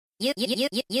You know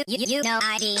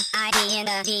ID in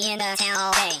the town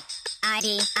all day.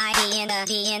 ID in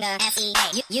the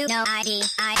SEA. You know ID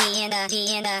in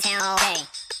the town all day.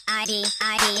 ID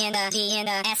in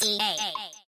the SEA.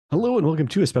 Hello and welcome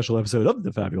to a special episode of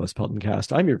the Fabulous Pelton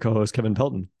Cast. I'm your co-host, Kevin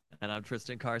Pelton. And I'm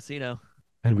Tristan Carcino.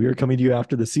 And we are coming to you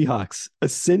after the Seahawks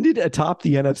ascended atop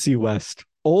the NFC West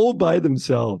all by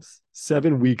themselves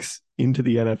 7 weeks into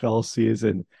the NFL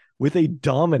season with a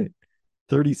dominant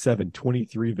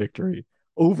 37-23 victory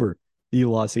over the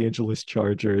Los Angeles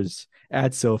Chargers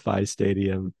at SoFi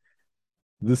Stadium.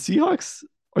 Are the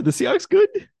Seahawks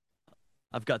good?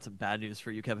 I've got some bad news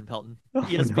for you, Kevin Pelton. Oh,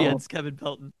 ESPN's no. Kevin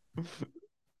Pelton.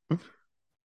 The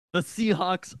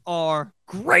Seahawks are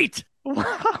great.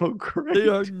 Wow, great. They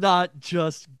are not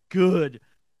just good.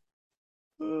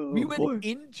 We boy. went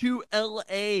into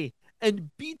LA and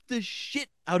beat the shit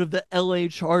out of the LA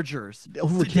Chargers.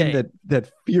 Overcame that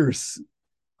fierce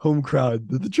home crowd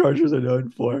that the Chargers are known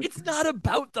for. It's not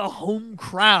about the home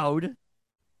crowd.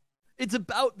 It's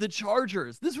about the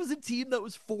Chargers. This was a team that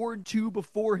was 4-2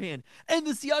 beforehand, and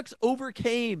the Seahawks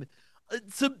overcame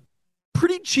some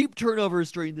pretty cheap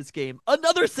turnovers during this game.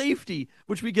 Another safety,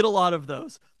 which we get a lot of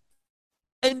those,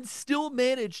 and still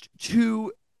managed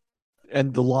to.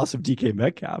 And the loss of DK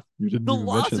Metcalf. You didn't The even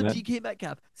loss mention of that. DK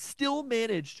Metcalf still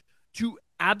managed to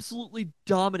absolutely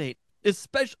dominate,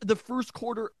 especially the first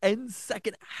quarter and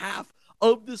second half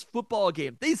of this football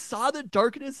game. They saw the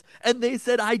darkness and they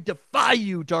said, "I defy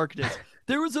you, darkness."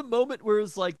 There was a moment where it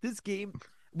was like, this game,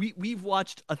 we've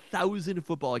watched 1,000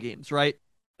 football games, right?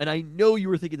 And I know you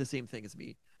were thinking the same thing as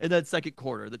me. In that second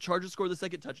quarter, the Chargers score the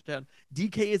second touchdown.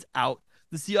 DK is out.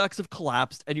 The Seahawks have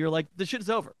collapsed, and you're like, the shit is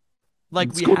over.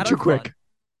 Like, we had too our quick. fun.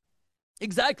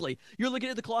 Exactly. You're looking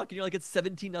at the clock and you're like, it's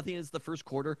 17-0. It's the first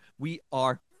quarter. We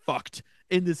are fucked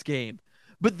in this game.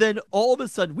 But then all of a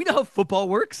sudden, we know how football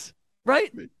works,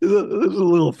 right? There's a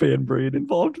little fan brain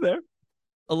involved there.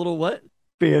 A little what?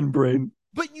 Fan brain.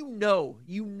 But you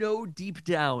know deep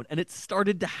down, and it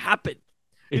started to happen.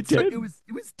 It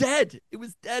was dead. It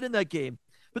was dead in that game.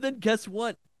 But then guess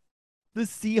what? The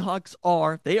Seahawks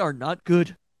they are not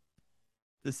good.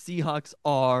 The Seahawks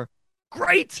are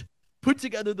great. Put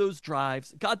together those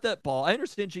drives, got that ball. I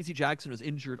understand J.C. Jackson was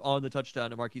injured on the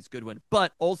touchdown to Marquise Goodwin,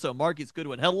 but also Marquise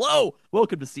Goodwin, hello,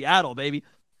 welcome to Seattle, baby.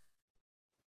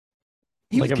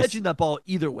 He was catching that ball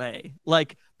either way.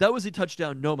 Like, that was a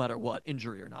touchdown no matter what,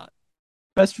 injury or not.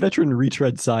 Best veteran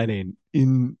retread signing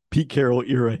in Pete Carroll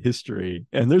era history.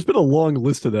 And there's been a long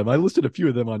list of them. I listed a few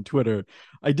of them on Twitter.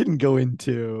 I didn't go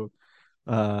into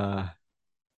I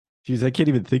can't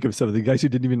even think of some of the guys who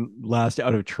didn't even last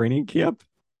out of training camp.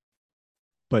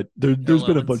 But there's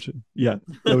been a bunch of, that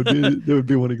would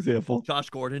be one example. Josh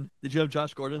Gordon. Did you have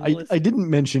Josh Gordon on the list? I didn't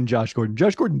mention Josh Gordon.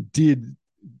 Josh Gordon did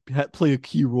play a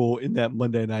key role in that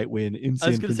Monday night win in San Francisco. I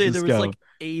was going to say there was like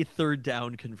a third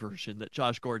down conversion that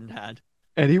Josh Gordon had.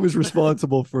 And he was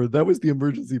responsible for, that was the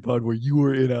emergency pod where you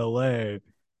were in LA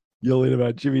yelling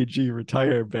about Jimmy G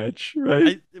retire bitch,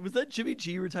 right? Was that Jimmy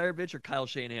G retire bitch or Kyle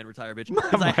Shanahan retire bitch?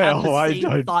 Because I had the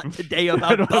same thought today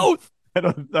about both. I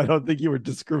don't think you were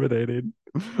discriminating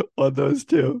on those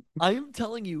two. I am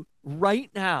telling you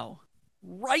right now,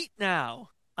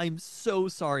 I'm so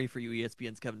sorry for you,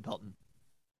 ESPN's Kevin Pelton.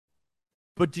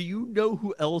 But do you know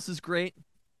who else is great?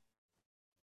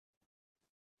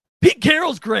 Pete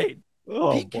Carroll's great.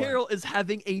 Pete Carroll is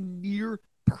having a near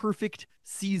perfect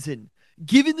season.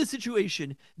 Given the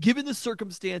situation, given the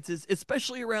circumstances,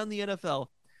 especially around the NFL,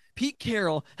 Pete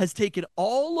Carroll has taken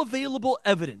all available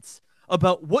evidence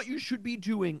about what you should be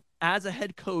doing as a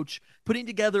head coach, putting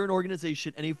together an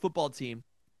organization and a football team,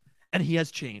 and he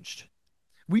has changed.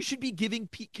 We should be giving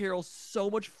Pete Carroll so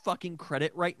much fucking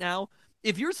credit right now.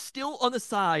 If you're still on the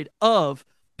side of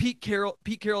Pete Carroll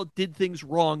did things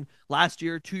wrong last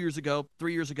year, 2 years ago,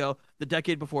 3 years ago, the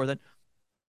decade before then,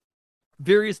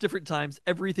 various different times,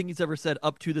 everything he's ever said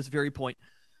up to this very point.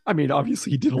 I mean,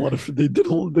 obviously,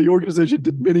 the organization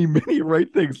did many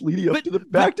right things leading up to the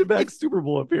back-to-back Super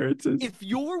Bowl appearances. If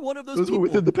you're one of those people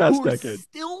within the past who are decade,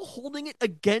 still holding it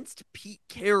against Pete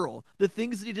Carroll, the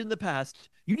things that he did in the past,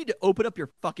 you need to open up your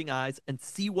fucking eyes and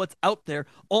see what's out there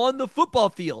on the football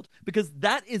field, because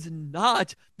that is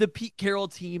not the Pete Carroll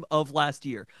team of last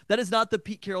year. That is not the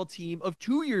Pete Carroll team of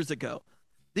 2 years ago.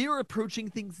 They are approaching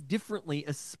things differently,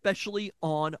 especially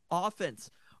on offense.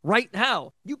 Right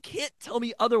now, you can't tell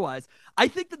me otherwise. I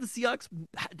think that the Seahawks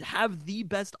have the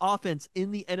best offense in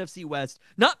the NFC West,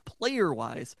 not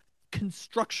player-wise,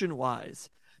 construction-wise.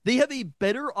 They have a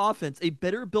better offense, a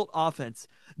better built offense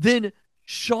than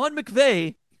Sean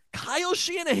McVay, Kyle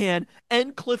Shanahan,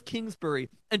 and Cliff Kingsbury.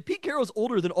 And Pete Carroll's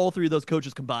older than all three of those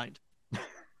coaches combined.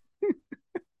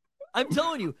 I'm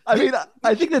telling you. I mean,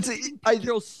 I think that's Pete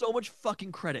Carroll so much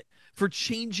fucking credit for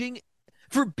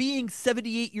being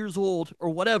 78 years old or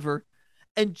whatever,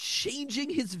 and changing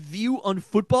his view on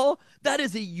football. That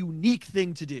is a unique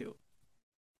thing to do.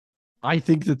 I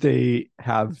think that they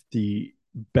have the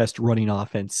best running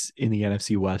offense in the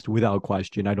NFC West without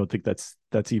question. I don't think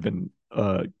that's even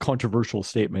a controversial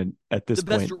statement at this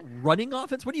point. The best running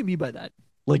offense? What do you mean by that?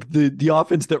 Like the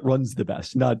offense that runs the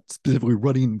best, not specifically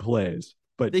running plays,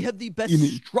 but they have the best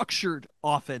structured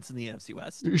offense in the NFC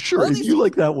West. Sure, if you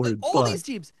like that word. All these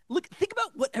teams, look, think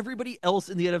about what everybody else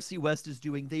in the NFC West is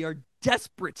doing. They are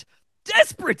desperate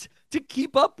to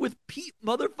keep up with Pete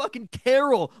motherfucking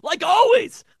Carroll. Like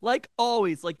always. Like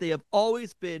they have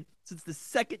always been since the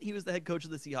second he was the head coach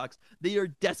of the Seahawks. They are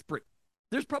desperate.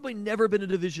 There's probably never been a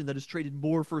division that has traded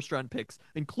more first-round picks,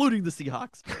 including the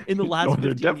Seahawks, in the last 15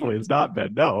 there definitely years. has not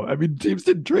been. No, I mean, teams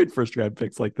didn't trade first-round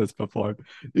picks like this before.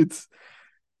 It's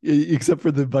except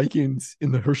for the Vikings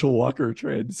in the Herschel Walker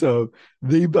trade. So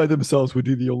they by themselves would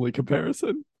be the only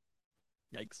comparison.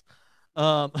 Yikes.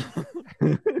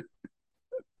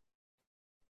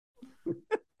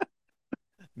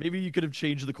 Maybe you could have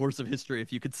changed the course of history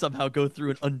if you could somehow go through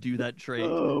and undo that trade.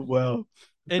 Oh, well.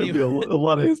 Anyway. A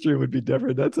lot of history would be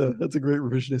different. That's a great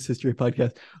revisionist history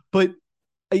podcast. But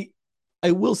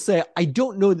I will say, I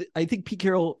don't know that I think Pete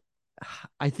Carroll,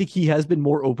 I think he has been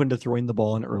more open to throwing the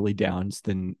ball in early downs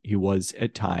than he was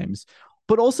at times.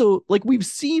 But also, like, we've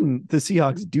seen the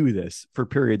Seahawks do this for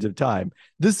periods of time.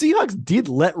 The Seahawks did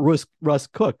let Russ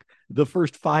cook the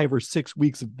first 5 or 6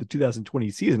 weeks of the 2020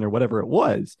 season or whatever it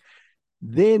was.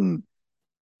 Then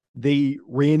they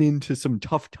ran into some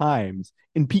tough times,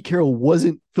 and Pete Carroll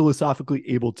wasn't philosophically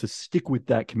able to stick with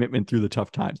that commitment through the tough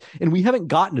times. And we haven't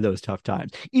gotten to those tough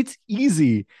times. It's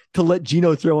easy to let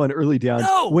Geno throw on early downs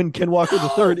when Ken Walker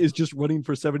III is just running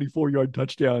for 74-yard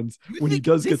touchdowns when he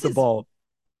does get the ball.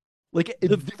 Like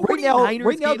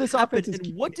right now, this offense is.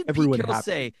 And what did Pete Carroll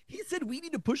say? He said we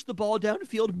need to push the ball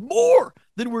downfield more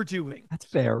than we're doing. That's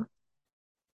fair.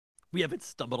 We haven't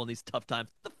stumbled on these tough times.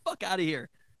 Get the fuck out of here.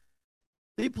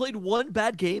 They played one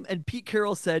bad game, and Pete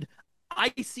Carroll said,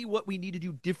 I see what we need to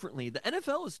do differently. The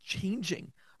NFL is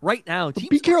changing right now.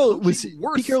 Pete Carroll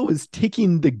was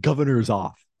taking the governors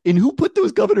off. And who put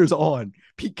those governors on?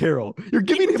 Pete Carroll. You're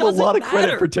giving him a lot of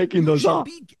credit for taking those off.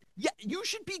 You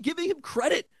should be giving him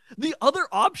credit. The other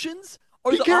options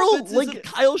are Pete the Carroll, offenses of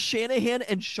Kyle Shanahan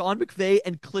and Sean McVay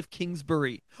and Cliff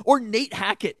Kingsbury or Nate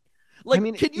Hackett.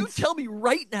 Can you tell me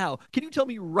right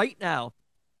now,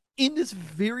 in this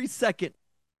very second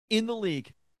in the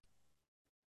league,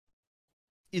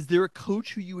 is there a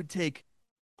coach who you would take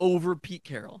over Pete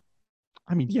Carroll?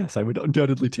 I mean, yes, I would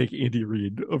undoubtedly take Andy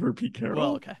Reid over Pete Carroll.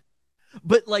 Well, okay.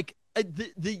 But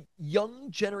the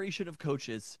young generation of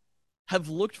coaches have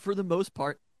looked, for the most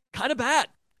part, kind of bad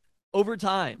over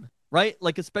time, right?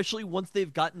 Like, especially once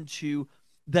they've gotten to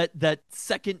that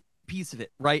second piece of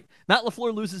it, right? Matt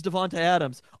LaFleur loses Devonta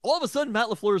Adams. All of a sudden, Matt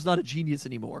LaFleur is not a genius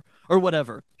anymore, or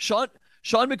whatever. Sean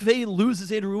McVay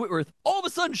loses Andrew Whitworth. All of a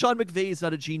sudden, Sean McVay is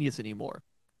not a genius anymore.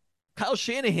 Kyle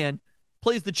Shanahan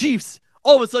plays the Chiefs.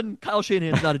 All of a sudden, Kyle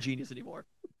Shanahan is not a genius anymore.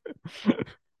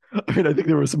 I mean, I think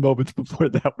there were some moments before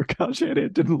that where Kyle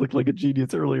Shanahan didn't look like a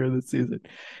genius earlier this season.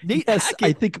 Nate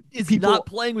Hackett is not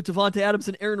playing with Devonta Adams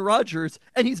and Aaron Rodgers,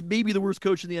 and he's maybe the worst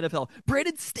coach in the NFL.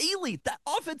 Brandon Staley, that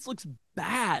offense looks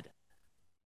bad.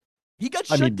 He got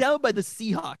shut down by the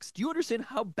Seahawks. Do you understand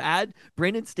how bad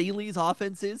Brandon Staley's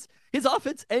offense is? His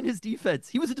offense and his defense.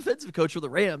 He was a defensive coach for the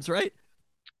Rams, right?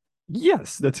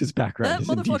 Yes, that's his background.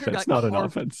 That motherfucker got not an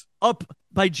offense. Up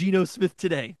by Geno Smith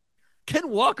today. Ken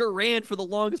Walker ran for the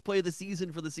longest play of the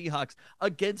season for the Seahawks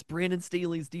against Brandon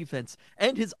Staley's defense.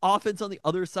 And his offense on the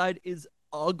other side is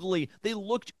ugly. They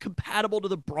looked compatible to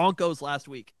the Broncos last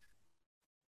week.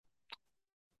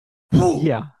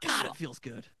 Yeah. God, it feels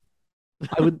good.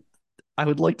 I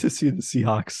would like to see the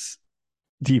Seahawks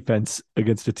defense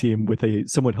against a team with a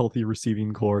somewhat healthy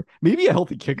receiving core. Maybe a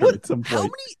healthy kicker at some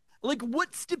point.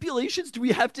 What stipulations do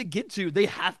we have to get to? They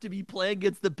have to be playing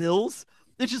against the Bills?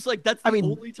 It's just that's the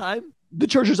only time. The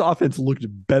Chargers offense looked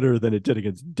better than it did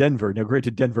against Denver. Now,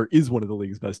 granted, Denver is one of the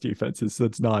league's best defenses, so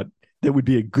that would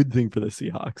be a good thing for the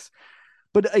Seahawks.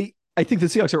 But I think the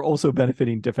Seahawks are also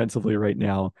benefiting defensively right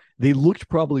now. They looked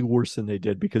probably worse than they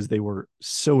did because they were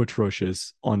so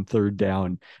atrocious on third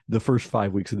down the first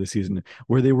 5 weeks of the season,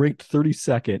 where they ranked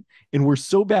 32nd and were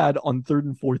so bad on third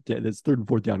and fourth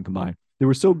down combined. They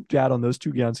were so bad on those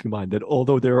two downs combined that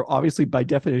although there are obviously by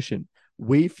definition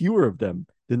way fewer of them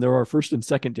than there are first and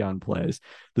second down plays,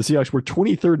 the Seahawks were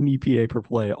 23rd in EPA per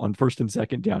play on first and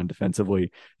second down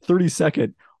defensively,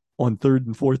 32nd on third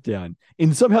and fourth down.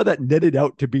 And somehow that netted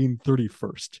out to being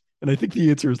 31st. And I think the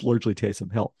answer is largely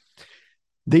Taysom Hill.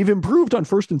 They've improved on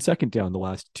first and second down the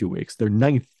last 2 weeks. They're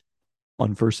ninth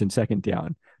on first and second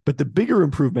down. But the bigger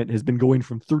improvement has been going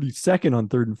from 32nd on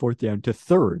third and fourth down to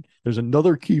third. There's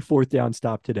another key fourth down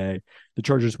stop today. The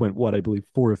Chargers went, I believe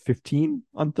 4 of 15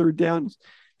 on third downs.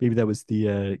 Maybe that was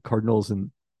the Cardinals,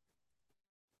 and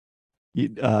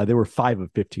they were 5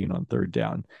 of 15 on third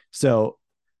down. So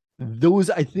those,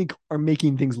 I think, are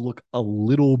making things look a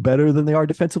little better than they are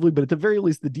defensively. But at the very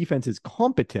least, the defense is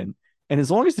competent. And as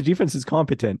long as the defense is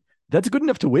competent, that's good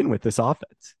enough to win with this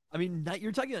offense. I mean,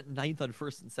 you're talking about ninth on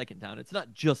first and second down. It's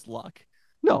not just luck.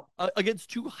 No. Against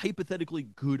two hypothetically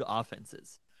good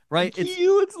offenses, right?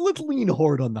 Let's lean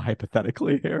hard on the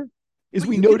hypothetically here. As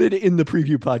we noted in the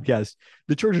preview podcast,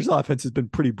 the Chargers offense has been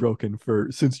pretty broken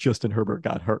since Justin Herbert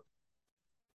got hurt.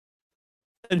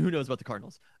 And who knows about the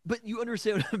Cardinals. But you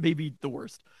understand, maybe the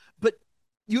worst. But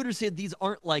you understand these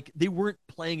aren't like, they weren't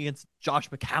playing against Josh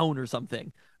McCown or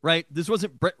something, right? This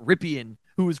wasn't Brett Ripien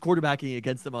who was quarterbacking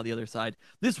against them on the other side.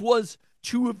 This was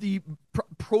two of the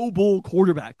Pro Bowl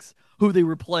quarterbacks who they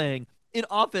were playing in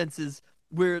offenses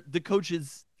where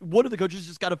one of the coaches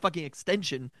just got a fucking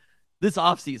extension this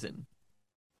offseason.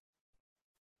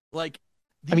 Like,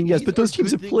 yes, but those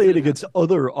teams have played against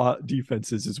other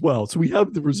defenses as well. So we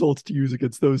have the results to use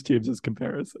against those teams as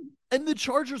comparison. And the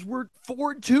Chargers were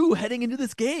 4-2 heading into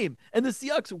this game. And the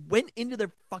Seahawks went into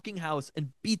their fucking house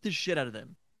and beat the shit out of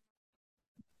them.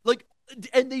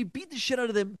 And they beat the shit out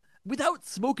of them without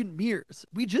smoke and mirrors.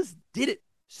 We just did it.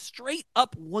 Straight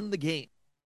up won the game.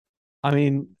 I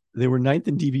mean, they were 9th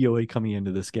in DVOA coming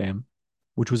into this game,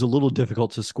 which was a little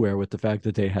difficult to square with the fact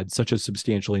that they had such a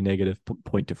substantially negative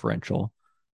point differential.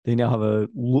 They now have a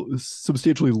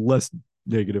substantially less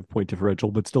negative point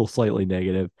differential, but still slightly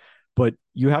negative. But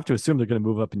you have to assume they're going to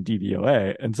move up in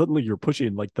DVOA, and suddenly you're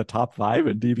pushing like the top 5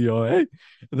 in DVOA.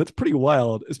 And that's pretty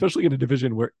wild, especially in a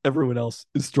division where everyone else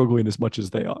is struggling as much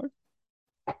as they are.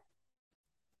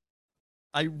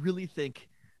 I really think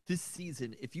this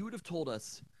season, if you would have told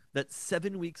us that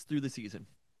 7 weeks through the season,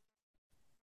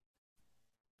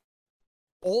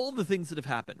 all the things that have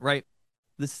happened, right?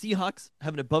 The Seahawks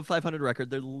have an above 500 record.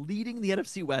 They're leading the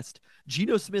NFC West.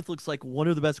 Geno Smith looks like one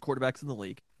of the best quarterbacks in the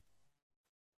league.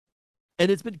 And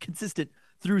it's been consistent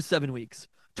through 7 weeks.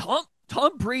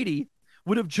 Tom Brady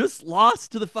would have just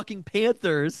lost to the fucking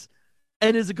Panthers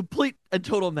and is a complete and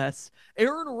total mess.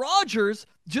 Aaron Rodgers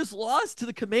just lost to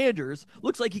the Commanders.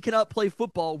 Looks like he cannot play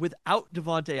football without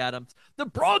Devontae Adams. The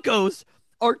Broncos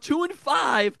are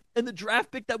 2-5, and the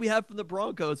draft pick that we have from the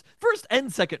Broncos, first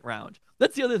and second round.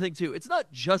 That's the other thing, too. It's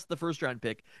not just the first round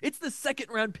pick. It's the second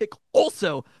round pick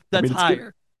also that's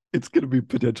higher. It's going to be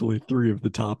potentially 3 of the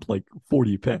top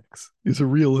 40 picks. It's a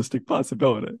realistic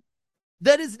possibility.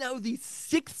 That is now the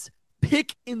 6th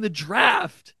pick in the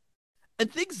draft.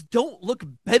 And things don't look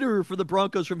better for the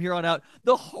Broncos from here on out.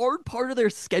 The hard part of their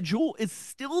schedule is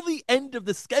still the end of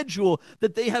the schedule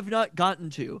that they have not gotten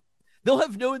to. They'll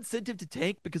have no incentive to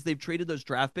tank because they've traded those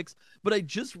draft picks, but I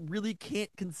just really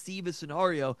can't conceive a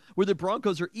scenario where the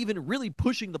Broncos are even really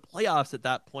pushing the playoffs at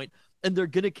that point, and they're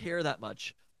going to care that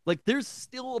much. There's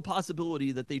still a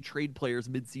possibility that they trade players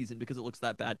midseason because it looks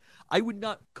that bad. I would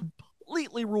not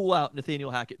completely rule out Nathaniel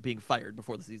Hackett being fired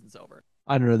before the season's over.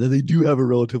 I don't know. They do have a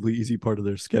relatively easy part of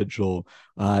their schedule.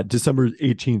 December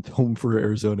 18th, home for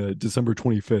Arizona. December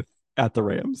 25th, at the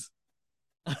Rams.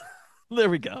 There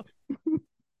we go.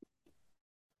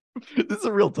 This is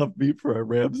a real tough beat for our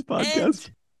Rams podcast.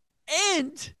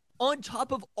 And on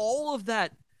top of all of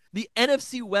that, the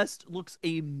NFC West looks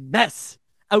a mess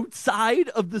outside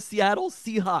of the Seattle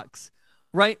Seahawks,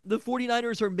 right? The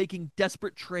 49ers are making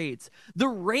desperate trades. The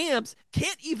Rams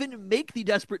can't even make the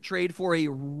desperate trade for a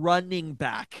running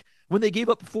back when they gave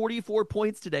up 44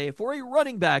 points today for a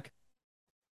running back.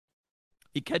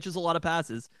 He catches a lot of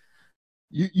passes.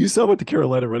 You saw what the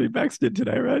Carolina running backs did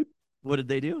today, right? What did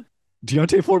they do?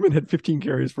 Deontay Foreman had 15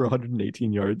 carries for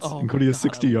 118 yards, including a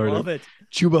 60-yarder.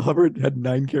 Chuba Hubbard had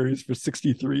 9 carries for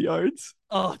 63 yards.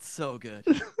 Oh, it's so good.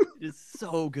 It is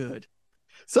so good.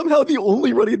 Somehow the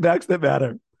only running backs that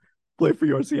matter play for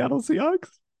your Seattle Seahawks.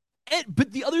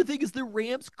 But the other thing is the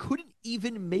Rams couldn't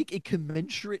even make a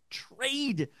commensurate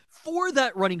trade for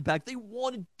that running back. They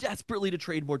wanted desperately to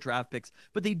trade more draft picks,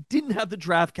 but they didn't have the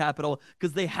draft capital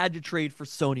because they had to trade for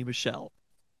Sony Michel.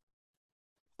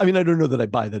 I mean, I don't know that I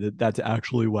buy that that's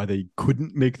actually why they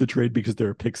couldn't make the trade, because there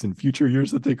are picks in future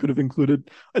years that they could have included.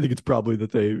 I think it's probably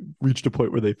that they reached a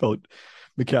point where they felt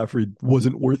McCaffrey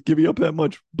wasn't worth giving up that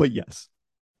much, but yes.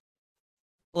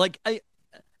 It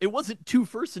wasn't 2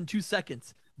 firsts and 2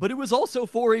 seconds, but it was also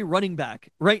for a running back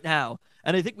right now.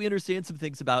 And I think we understand some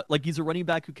things about, like, he's a running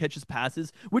back who catches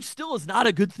passes, which still is not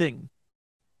a good thing.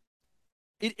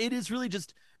 It is really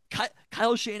just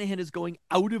Kyle Shanahan is going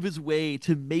out of his way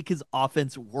to make his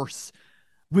offense worse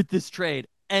with this trade.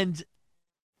 And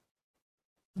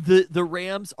the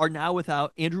Rams are now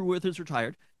without Andrew Withers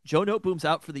retired. Joe Noteboom's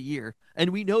out for the year.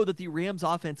 And we know that the Rams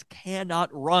offense cannot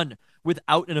run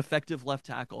without an effective left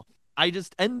tackle.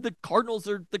 And the Cardinals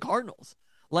are the Cardinals.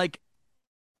 Like,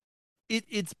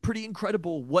 it's pretty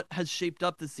incredible what has shaped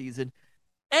up this season.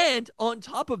 And on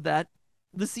top of that,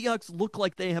 the Seahawks look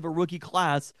like they have a rookie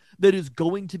class that is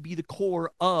going to be the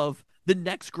core of the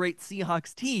next great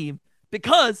Seahawks team,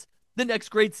 because the next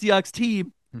great Seahawks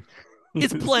team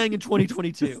is playing in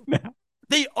 2022.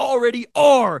 They already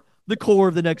are the core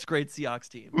of the next great Seahawks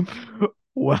team.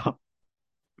 Wow.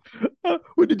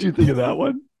 What did you think of that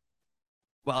one?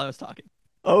 While I was talking.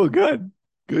 Oh, good.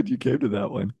 Good you came to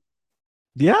that one.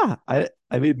 Yeah, I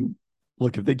mean,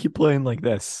 look, if they keep playing like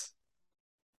this,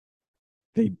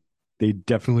 they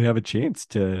definitely have a chance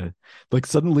to, like,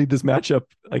 suddenly this matchup.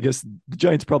 I guess the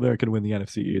Giants probably aren't going to win the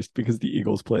NFC East because the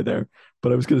Eagles play there.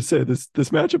 But I was going to say this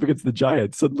matchup against the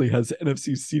Giants suddenly has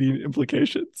NFC seeding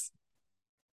implications.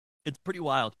 It's pretty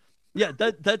wild. Yeah,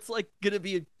 that's like going to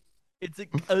be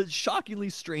a shockingly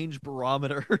strange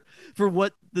barometer for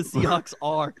what the Seahawks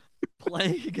are.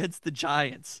 Playing against the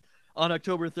Giants on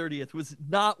October 30th was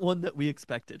not one that we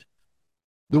expected.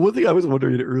 The one thing I was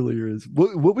wondering earlier is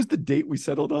what was the date we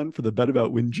settled on for the bet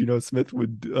about when Geno Smith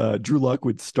Drew Lock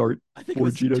would start for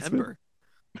Geno Smith?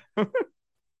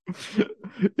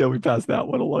 Yeah, we passed that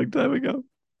one a long time ago.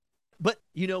 But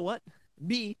you know what?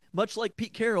 Me, much like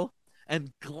Pete Carroll,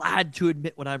 am glad to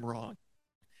admit when I'm wrong.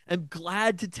 I'm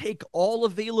glad to take all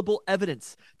available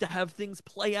evidence to have things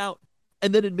play out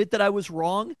and then admit that I was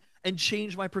wrong and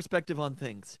change my perspective on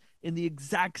things in the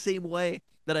exact same way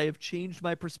that I have changed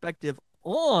my perspective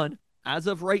on, as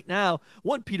of right now,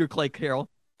 one Peter Clay Carroll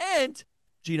and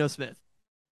Geno Smith.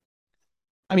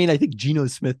 I mean, I think Geno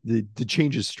Smith, the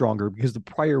change is stronger because the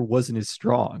prior wasn't as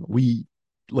strong.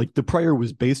 The prior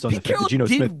was based on Pete the fact Carroll that Geno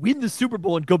Smith win the Super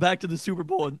Bowl and go back to the Super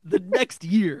Bowl the next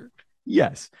year.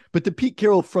 Yes, but the Pete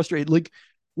Carroll frustrated, like,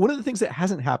 one of the things that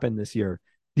hasn't happened this year,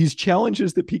 these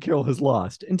challenges that Pete Carroll has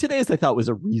lost, and today's I thought was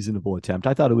a reasonable attempt.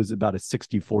 I thought it was about a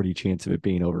 60-40 chance of it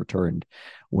being overturned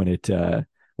when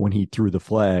he threw the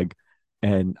flag.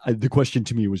 And the question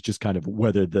to me was just kind of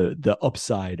whether the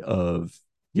upside of,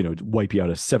 wiping out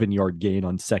a 7-yard gain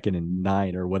on 2nd and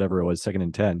 9 or whatever it was, 2nd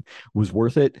and 10 was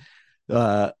worth it.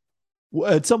 At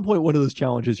some point, one of those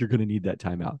challenges, you're going to need that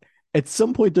timeout. At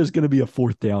some point, there's going to be a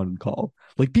 4th down call.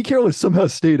 Like, Pete Carroll has somehow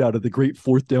stayed out of the great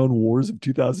 4th down wars of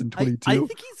 2022. I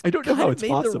think he's I don't know how it's made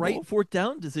possible. The right 4th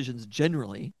down decisions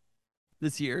generally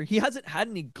this year. He hasn't had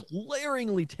any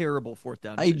glaringly terrible 4th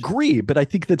down decisions. I agree, but I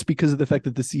think that's because of the fact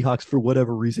that the Seahawks, for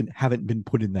whatever reason, haven't been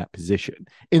put in that position.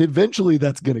 And eventually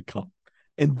that's going to come.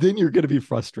 And then you're going to be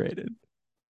frustrated.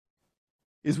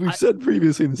 As we've said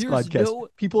previously in this podcast,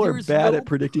 people are bad at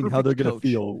predicting how they're going to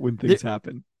feel when things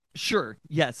happen. Sure,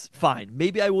 yes, fine.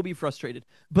 Maybe I will be frustrated.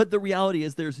 But the reality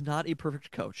is there's not a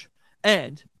perfect coach.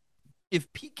 And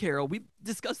if Pete Carroll, we've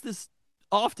discussed this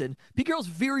often, Pete Carroll's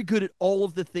very good at all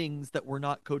of the things that we're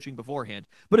not coaching beforehand.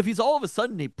 But if he's all of a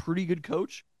sudden a pretty good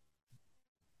coach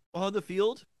on the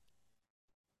field,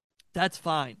 that's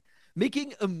fine.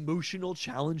 Making emotional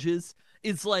challenges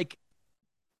is like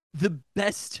the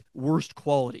best worst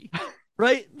quality,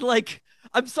 right? Like,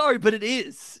 I'm sorry, but it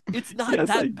is. It's not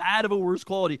bad of a worst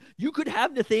quality. You could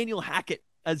have Nathaniel Hackett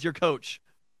as your coach.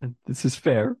 This is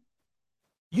fair.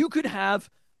 You could have,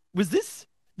 this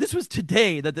was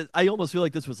today that I almost feel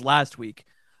like this was last week,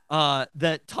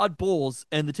 that Todd Bowles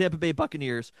and the Tampa Bay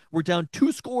Buccaneers were down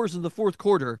 2 scores in the 4th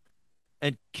quarter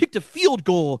and kicked a field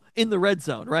goal in the red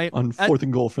zone, right? On 4th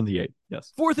and goal from the 8,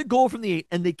 yes. 4th and goal from the 8,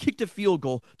 and they kicked a field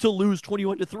goal to lose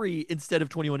 21-3 instead of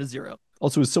 21-0.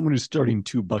 Also, as someone who's starting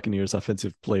 2 Buccaneers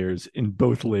offensive players in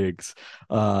both leagues,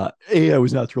 A, I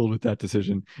was not thrilled with that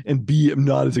decision, and B, I'm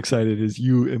not as excited as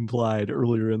you implied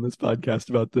earlier in this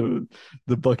podcast about the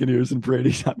Buccaneers and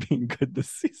Brady not being good this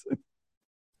season.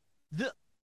 The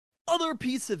other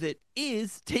piece of it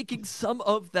is taking some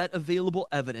of that available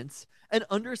evidence and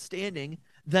understanding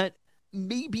that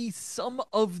maybe some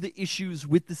of the issues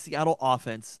with the Seattle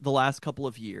offense the last couple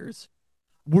of years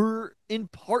were in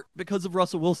part because of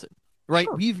Russell Wilson, right?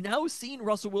 Sure. We've now seen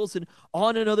Russell Wilson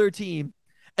on another team.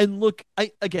 And look,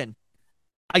 I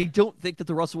don't think that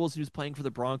the Russell Wilson who's playing for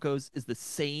the Broncos is the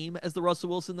same as the Russell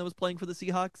Wilson that was playing for the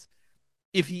Seahawks.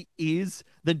 If he is,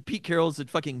 then Pete Carroll's a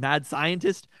fucking mad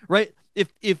scientist, right? If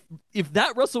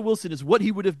that Russell Wilson is what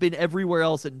he would have been everywhere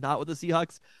else and not with the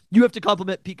Seahawks, you have to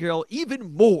compliment Pete Carroll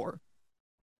even more.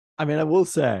 I mean, I will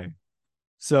say,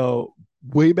 so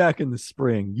way back in the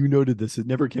spring, you noted this. It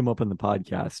never came up on the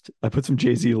podcast. I put some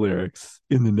Jay-Z lyrics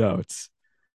in the notes.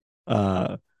 We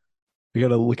got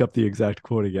to look up the exact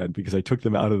quote again because I took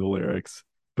them out of the lyrics.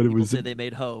 But People it was say they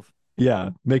made Hove. Yeah,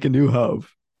 make a new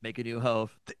Hove. Make a new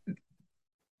Hove.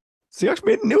 Seahawks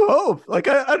made a new Hove. Like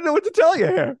I don't know what to tell you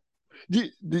here.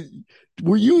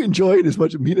 Were you enjoying as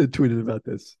much? Mina tweeted about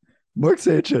this. Mark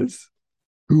Sanchez,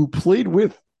 who played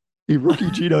with a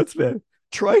rookie Geno Smith,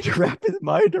 trying to wrap his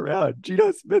mind around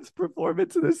Geno Smith's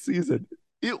performance in this season.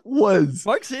 It was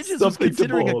Mark Sanchez was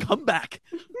considering a comeback.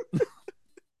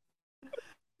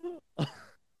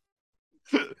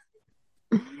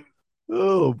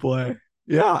 Oh boy.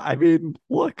 Yeah, I mean,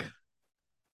 look,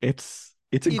 it's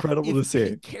incredible to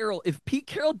see. If Pete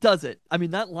Carroll does it, I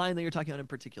mean, that line that you're talking about in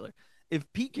particular, if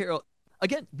Pete Carroll,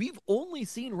 again, we've only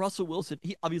seen Russell Wilson.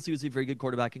 He obviously was a very good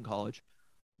quarterback in college,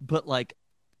 but like,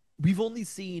 we've only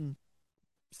seen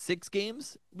 6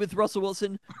 games with Russell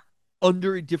Wilson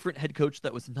under a different head coach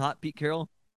that was not Pete Carroll.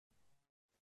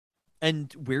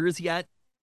 And where is he at?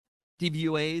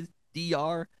 DVOA,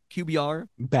 DR, QBR?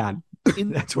 Bad.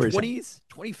 In That's where 20s,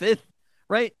 25th,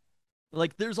 right?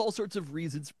 Like, there's all sorts of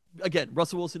reasons. Again,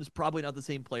 Russell Wilson is probably not the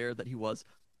same player that he was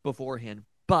beforehand,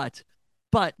 but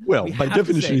well, by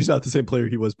definition, he's not the same player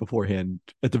he was beforehand,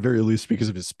 at the very least, because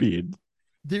of his speed.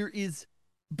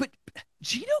 But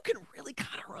Geno can really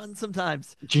kind of run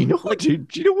sometimes. Geno was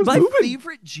my moving.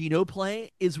 favorite Geno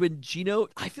play is when Geno,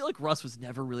 I feel like Russ was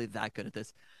never really that good at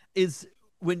this, is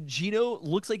when Geno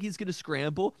looks like he's going to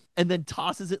scramble and then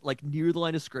tosses it like near the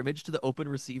line of scrimmage to the open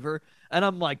receiver. And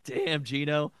I'm like, damn,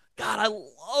 Geno. God, I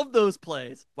love those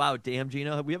plays. Wow, damn,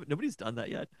 Geno. Nobody's done that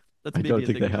yet. That's maybe I don't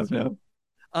think they have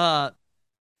now.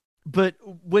 But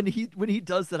when he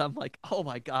does that, I'm like, oh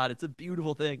my God, it's a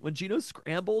beautiful thing. When Geno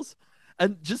scrambles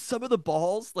and just some of the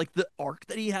balls, like the arc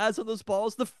that he has on those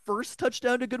balls, the first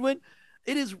touchdown to Goodwin,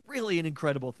 it is really an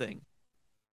incredible thing.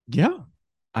 Yeah.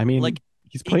 I mean, like,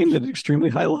 he's playing at an extremely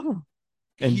high level.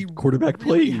 And quarterback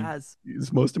really play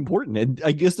is most important. And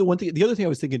I guess the other thing I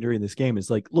was thinking during this game is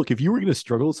like, look, if you were going to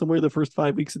struggle somewhere the first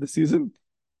 5 weeks of the season,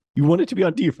 you want it to be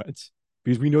on defense,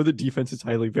 because we know that defense is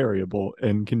highly variable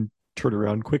and can turn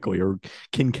around quickly or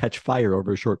can catch fire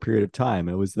over a short period of time.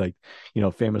 It was like,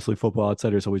 famously Football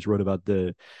Outsiders always wrote about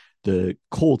the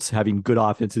Colts having good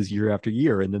offenses year after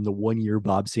year. And then the 1 year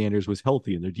Bob Sanders was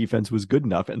healthy and their defense was good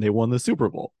enough and they won the Super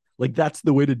Bowl. Like, that's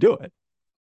the way to do it.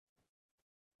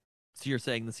 So you're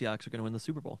saying the Seahawks are going to win the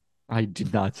Super Bowl? I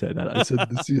did not say that. I said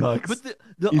the Seahawks but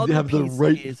the have the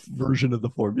right version of the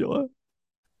formula.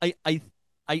 I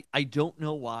don't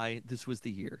know why this was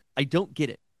the year. I don't get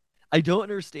it. I don't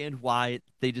understand why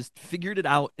they just figured it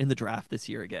out in the draft this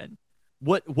year again.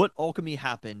 What alchemy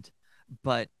happened,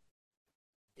 but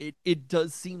it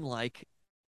does seem like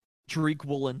Tariq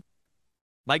Woolen,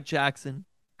 Mike Jackson,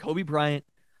 Kobe Bryant,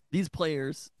 these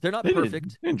players, they're not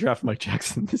perfect. They didn't draft Mike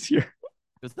Jackson this year.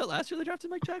 Was that last year they drafted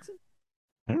Mike Jackson?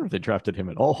 I don't know if they drafted him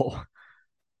at all. I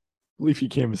believe he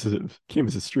came as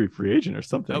a street free agent or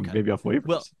something, maybe off waivers.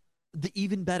 Well, the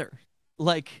even better.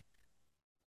 Like,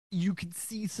 you can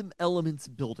see some elements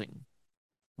building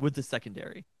with the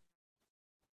secondary.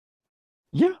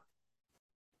 Yeah.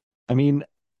 I mean,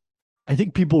 I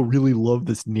think people really love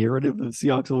this narrative that the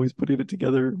Seahawks always putting it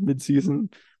together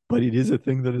midseason, but it is a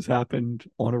thing that has happened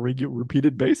on a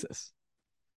repeated basis.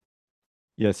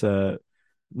 Yes,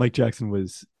 Mike Jackson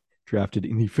was drafted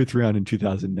in the 5th round in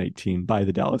 2019 by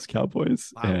the Dallas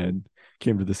Cowboys and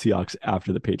came to the Seahawks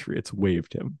after the Patriots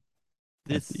waived him.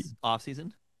 This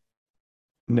offseason?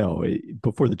 No,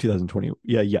 before the 2020.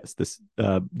 Yeah, yes.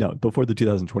 Before the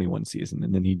 2021 season.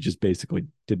 And then he just basically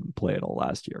didn't play at all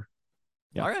last year.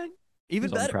 Yeah. All right.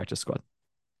 Even better. On the practice squad.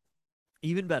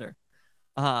 Even better.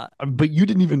 But you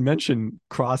didn't even mention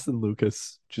Cross and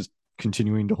Lucas just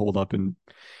continuing to hold up in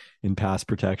pass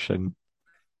protection.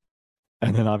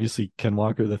 And then obviously Ken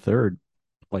Walker III.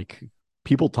 Like,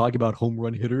 people talk about home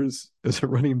run hitters as a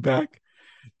running back.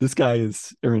 This guy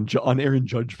is Aaron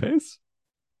Judge pace.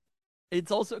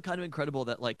 It's also kind of incredible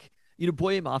that, like,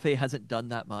 Boye Mafe hasn't done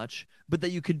that much, but that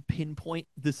you can pinpoint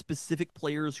the specific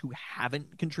players who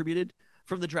haven't contributed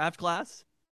from the draft class.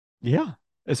 Yeah,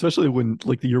 especially when,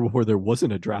 like, the year before there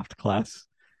wasn't a draft class.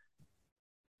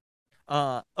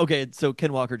 Okay, so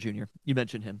Ken Walker Jr., you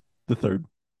mentioned him. The third.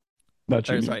 Not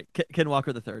Jr. Sorry, Ken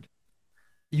Walker the third.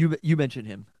 You mentioned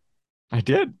him. I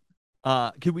did.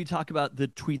 Can we talk about the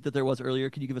tweet that there was earlier?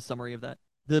 Can you give a summary of that?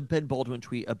 The Ben Baldwin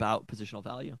tweet about positional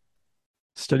value.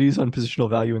 Studies on positional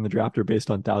value in the draft are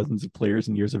based on thousands of players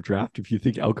and years of draft. If you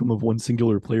think outcome of one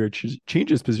singular player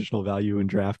changes positional value in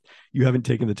draft, you haven't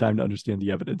taken the time to understand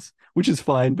the evidence, which is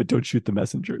fine, but don't shoot the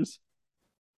messengers.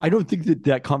 I don't think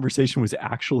that conversation was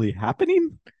actually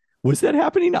happening. Was that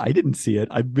happening? I didn't see it.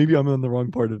 Maybe I'm on the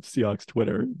wrong part of Seahawks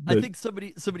Twitter. But I think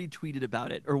somebody tweeted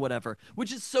about it or whatever,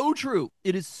 which is so true.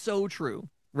 It is so true,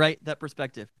 right? That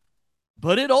perspective.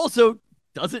 But it also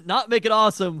doesn't not make it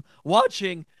awesome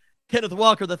watching Kenneth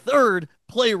Walker III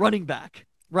play running back,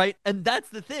 right? And that's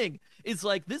the thing. Is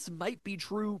like this might be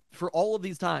true for all of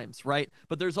these times, right?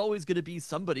 But there's always going to be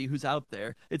somebody who's out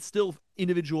there. It's still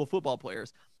individual football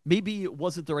players. Maybe it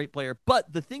wasn't the right player.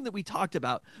 But the thing that we talked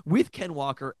about with Ken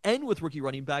Walker and with rookie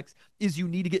running backs is you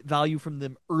need to get value from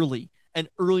them early and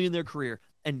early in their career.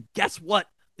 And guess what?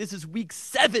 This is week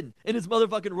 7 in his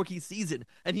motherfucking rookie season,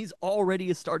 and he's already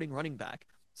a starting running back.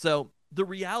 So the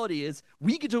reality is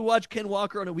we get to watch Ken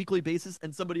Walker on a weekly basis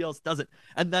and somebody else doesn't.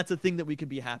 And that's a thing that we can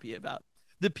be happy about.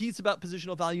 The piece about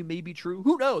positional value may be true.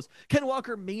 Who knows? Ken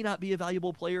Walker may not be a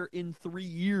valuable player in 3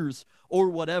 years or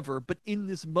whatever, but in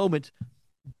this moment,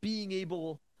 being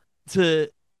able to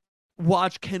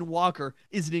watch Ken Walker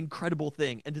is an incredible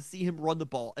thing. And to see him run the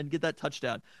ball and get that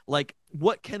touchdown, like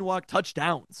what Ken Walker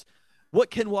touchdowns,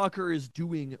 what Ken Walker is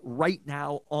doing right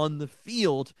now on the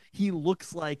field, he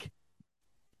looks like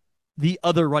the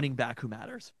other running back who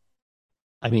matters.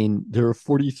 I mean, there are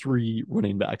 43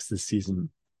 running backs this season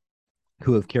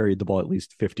who have carried the ball at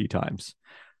least 50 times.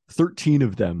 13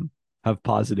 of them have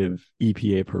positive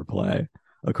EPA per play,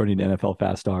 according to NFL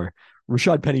Fast R.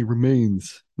 Rashad Penny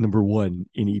remains number 1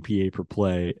 in EPA per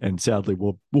play, and sadly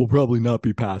will probably not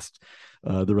be past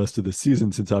the rest of the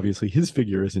season, since obviously his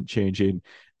figure isn't changing.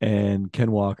 And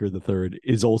Ken Walker III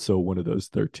is also one of those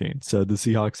 13. So the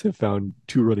Seahawks have found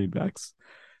 2 running backs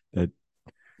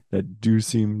that do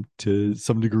seem to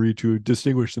some degree to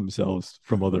distinguish themselves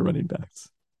from other running backs.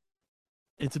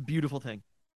 It's a beautiful thing.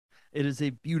 It is a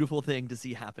beautiful thing to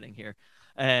see happening here.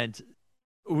 And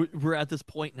we're at this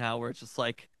point now where it's just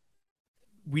like,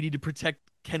 we need to protect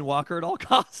Ken Walker at all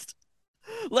costs.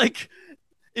 Like,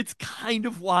 it's kind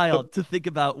of wild to think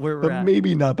about where we're at.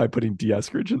 Maybe not by putting D.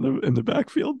 Eskridge in the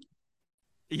backfield.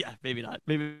 Yeah, maybe not.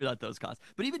 Maybe not those costs.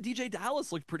 But even DJ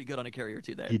Dallas looked pretty good on a carry or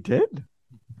two there. He did.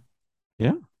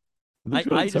 Yeah.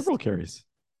 I several carries.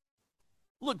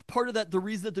 Look, part of that, the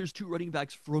reason that there's 2 running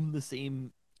backs from the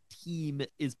same team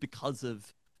is because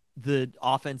of the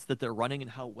offense that they're running and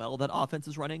how well that offense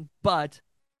is running. But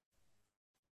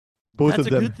both that's of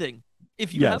them, a good thing.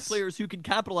 If you have players who can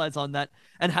capitalize on that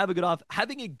and have a good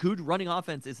having a good running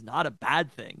offense is not a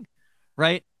bad thing,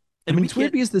 right? And I mean, it's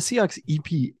weird because the Seahawks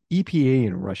EPA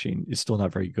in rushing is still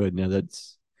not very good. Now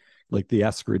that's like the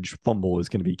Eskridge fumble is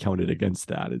going to be counted against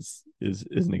that is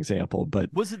an example.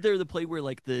 But wasn't there the play where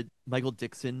like the Michael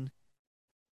Dixon?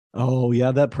 Oh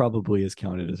yeah, that probably is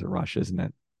counted as a rush, isn't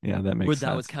it? Yeah, that makes sense.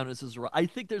 That was counted as a rush. I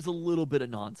think there's a little bit of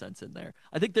nonsense in there.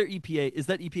 I think their EPA is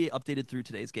that EPA updated through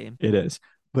today's game. It is,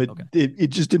 but it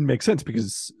just didn't make sense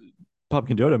because Pop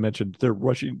Condotta mentioned their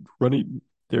running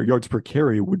their yards per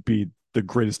carry would be the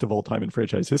greatest of all time in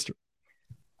franchise history.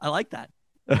 I like that.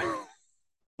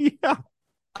 Yeah.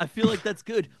 I feel like that's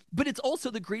good, but it's also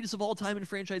the greatest of all time in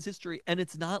franchise history. And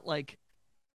it's not like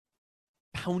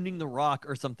pounding the rock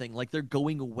or something like they're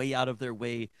going way out of their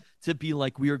way to be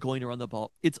like, we are going to run the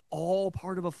ball. It's all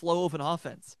part of a flow of an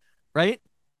offense, right?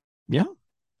 Yeah.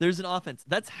 There's an offense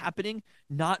that's happening,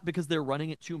 not because they're running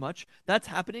it too much. That's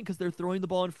happening because they're throwing the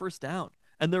ball on first down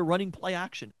and they're running play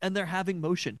action and they're having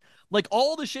motion, like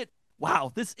all the shit.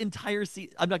 Wow. This entire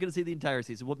season, I'm not going to say the entire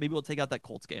season. Maybe we'll take out that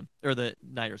Colts game or the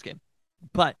Niners game.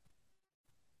 But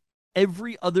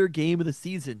every other game of the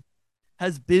season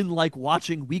has been like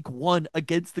watching week 1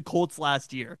 against the Colts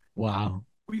last year. Wow.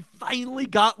 We finally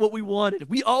got what we wanted.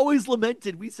 We always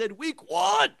lamented. We said week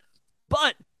 1.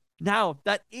 But now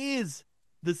that is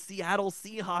the Seattle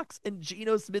Seahawks, and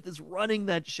Geno Smith is running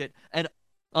that shit. And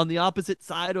on the opposite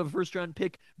side of a first-round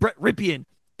pick, Brett Ripien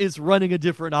is running a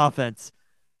different offense.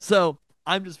 So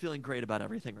I'm just feeling great about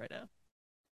everything right now.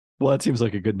 Well, that seems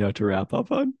like a good note to wrap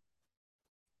up on.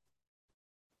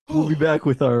 We'll be back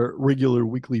with our regular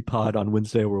weekly pod on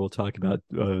Wednesday, where we'll talk about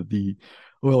the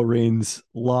Oil Reigns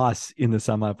loss in the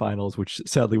semifinals, which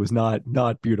sadly was not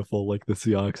beautiful like the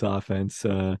Seahawks offense.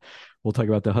 We'll talk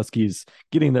about the Huskies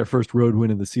getting their first road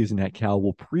win of the season at Cal.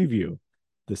 We'll preview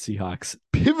the Seahawks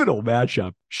pivotal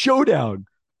matchup showdown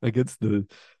against the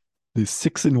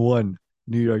 6-1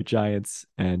 New York Giants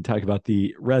and talk about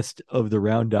the rest of the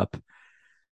roundup.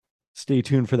 Stay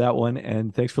tuned for that one,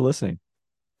 and thanks for listening.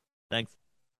 Thanks.